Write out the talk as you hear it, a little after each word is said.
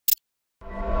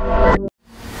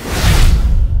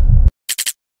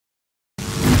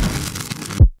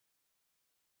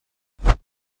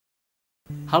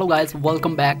Hello guys,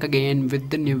 welcome back again with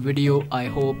the new video. I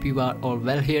hope you are all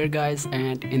well here guys,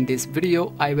 and in this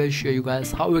video I will show you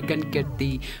guys how we can get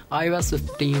the iOS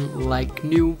 15 like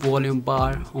new volume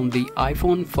bar on the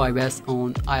iPhone 5s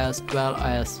on iOS 12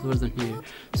 iOS version here.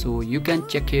 So you can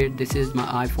check here, this is my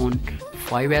iPhone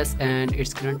 5s and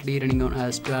it's currently running on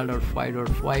iOS 12 or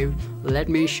 5.5. Let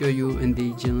me show you in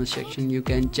the general section. You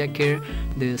can check here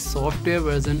the software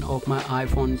version of my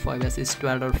iPhone 5s is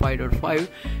 12 or 5.5,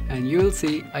 and you will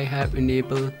see I have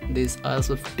enabled this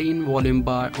iOS 15 volume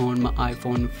bar on my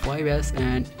iPhone 5s,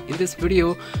 and in this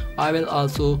video I will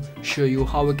also show you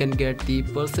how we can get the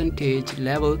percentage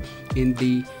level in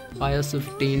the iOS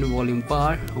 15 volume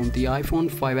bar on the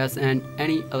iPhone 5s and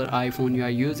any other iPhone you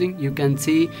are using. You can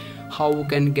see how we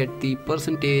can get the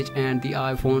percentage and the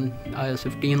iPhone iOS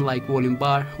 15 like volume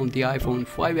bar on the iPhone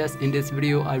 5s. In this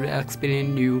video I will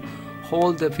explain you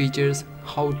all the features,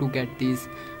 how to get this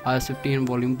iOS 15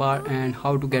 volume bar and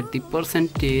how to get the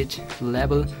percentage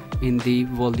level in the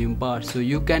volume bar, so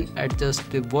you can adjust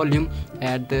the volume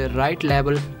at the right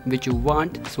level which you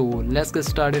want. So let's get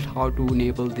started how to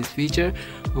enable this feature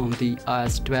on the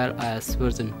iOS 12 iOS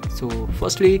version. So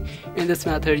firstly, in this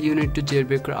method you need to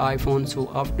jailbreak your iPhone.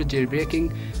 So after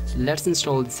jailbreaking, let's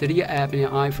install the Cydia app in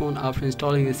your iPhone. After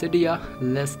installing the Cydia,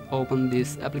 let's open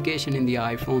this application in the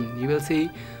iPhone. You will see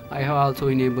I have also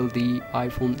enabled the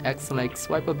iPhone X like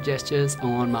swipe up gestures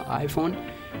on my iPhone.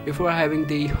 If you are having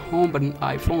the home button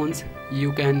iPhones,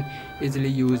 you can easily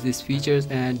use these features,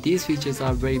 and these features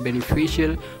are very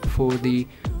beneficial for the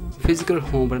physical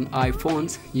home button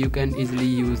iPhones. You can easily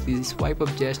use these swipe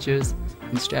up gestures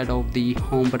instead of the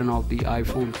home button of the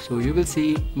iPhone. So you will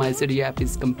see my Cydia app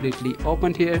is completely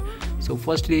opened here. So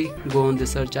firstly, go on the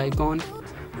search icon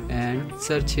and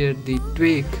search here the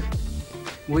tweak.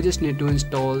 We just need to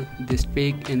install this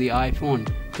tweak in the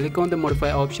iPhone. Click on the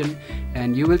modify option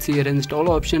and you will see an install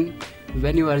option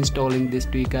when you are installing this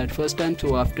tweak at first time.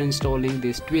 So after installing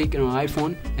this tweak on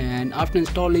iPhone and after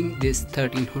installing this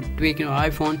 13 tweak on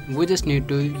iPhone, we just need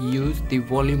to use the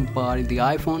volume bar in the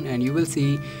iPhone, and you will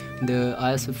see the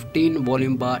iOS 15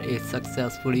 volume bar is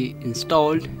successfully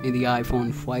installed in the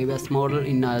iPhone 5s model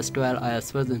in iOS 12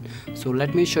 iOS version. So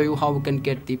let me show you how we can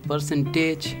get the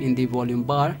percentage in the volume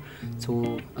bar.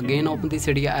 So again, open the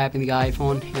Cydia app in the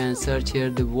iPhone and search here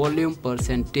the volume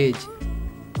percentage.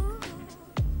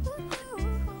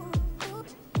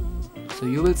 So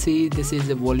you will see this is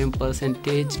the volume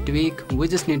percentage tweak. We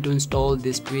just need to install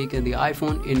this tweak in the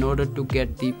iPhone in order to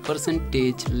get the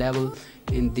percentage level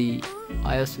in the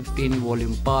iOS 15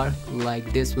 volume bar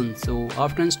like this one. So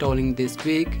after installing this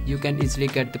tweak, you can easily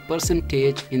get the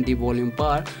percentage in the volume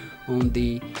bar on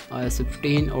the iOS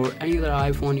 15 or any other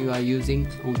iPhone you are using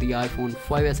on the iPhone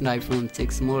 5s and iPhone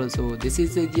 6 model. So this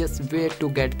is the easiest way to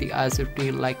get the iOS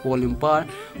 15 like volume bar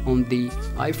on the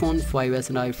iPhone 5s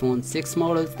and iPhone 6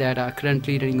 models that are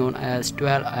currently running on iOS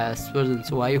 12 iOS version.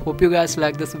 So I hope you guys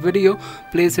like this video.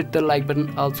 Please hit the like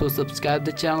button, also subscribe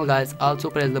the channel guys, also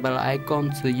press the bell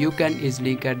icon so you can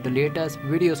easily get the latest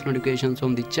videos notifications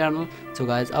from the channel. So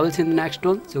guys, I will see you in the next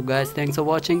one. So guys, thanks for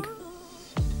watching.